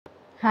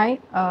Hi,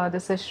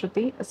 this is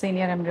Shruti, a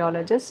senior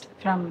embryologist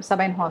from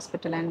Sabine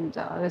Hospital and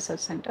Research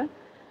Center.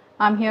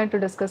 I'm here to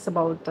discuss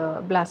about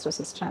the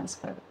blastocyst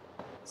transfer.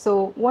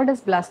 So, what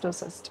is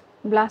blastocyst?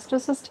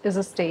 Blastocyst is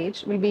a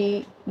stage we'll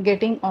be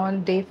getting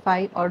on day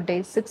 5 or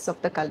day 6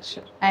 of the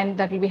culture, and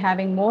that will be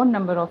having more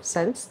number of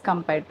cells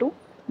compared to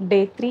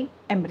day 3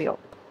 embryo.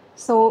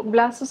 So,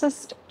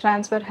 blastocyst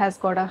transfer has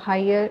got a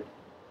higher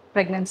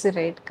pregnancy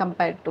rate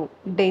compared to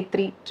day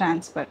 3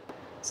 transfer.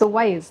 So,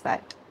 why is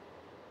that?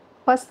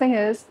 First thing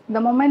is, the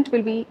moment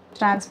we'll be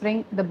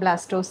transferring the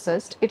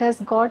blastocyst, it has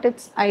got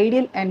its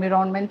ideal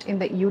environment in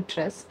the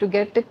uterus to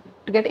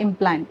get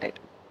implanted.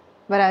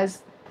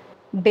 Whereas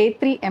day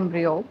 3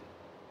 embryo,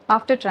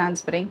 after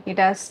transferring, it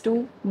has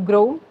to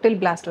grow till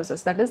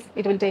blastocyst. That is,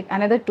 it will take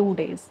another 2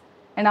 days.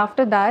 And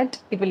after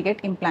that, it will get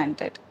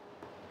implanted.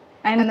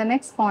 And the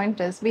next point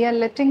is we are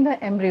letting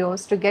the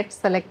embryos to get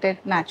selected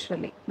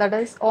naturally. That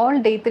is, all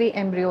day 3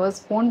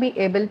 embryos won't be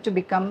able to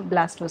become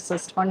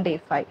blastocyst on day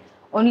 5.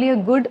 Only a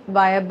good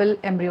viable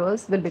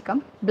embryos will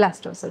become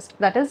blastocyst.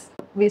 That is,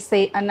 we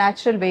say a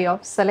natural way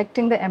of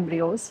selecting the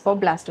embryos for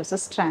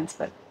blastocyst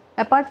transfer.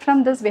 Apart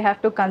from this, we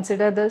have to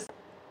consider this.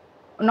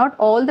 Not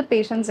all the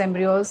patients'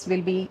 embryos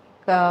will be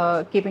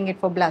keeping it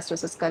for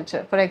blastocyst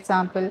culture. For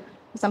example,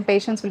 some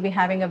patients will be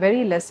having a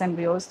very less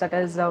embryos, that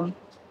is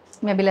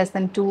maybe less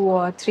than 2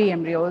 or 3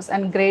 embryos,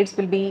 and grades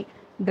will be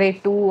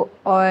grade 2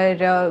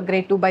 or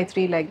grade 2 by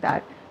 3 like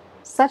that.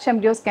 Such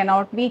embryos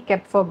cannot be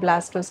kept for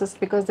blastocyst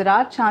because there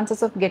are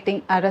chances of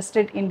getting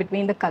arrested in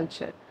between the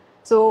culture.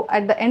 So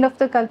at the end of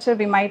the culture,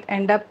 we might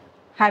end up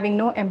having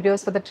no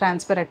embryos for the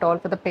transfer at all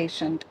for the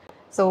patient.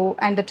 So,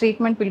 and the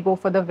treatment will go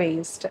for the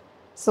waste.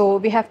 So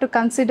we have to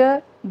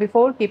consider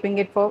before keeping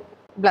it for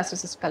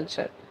blastocyst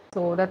culture.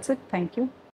 So that's it. Thank you.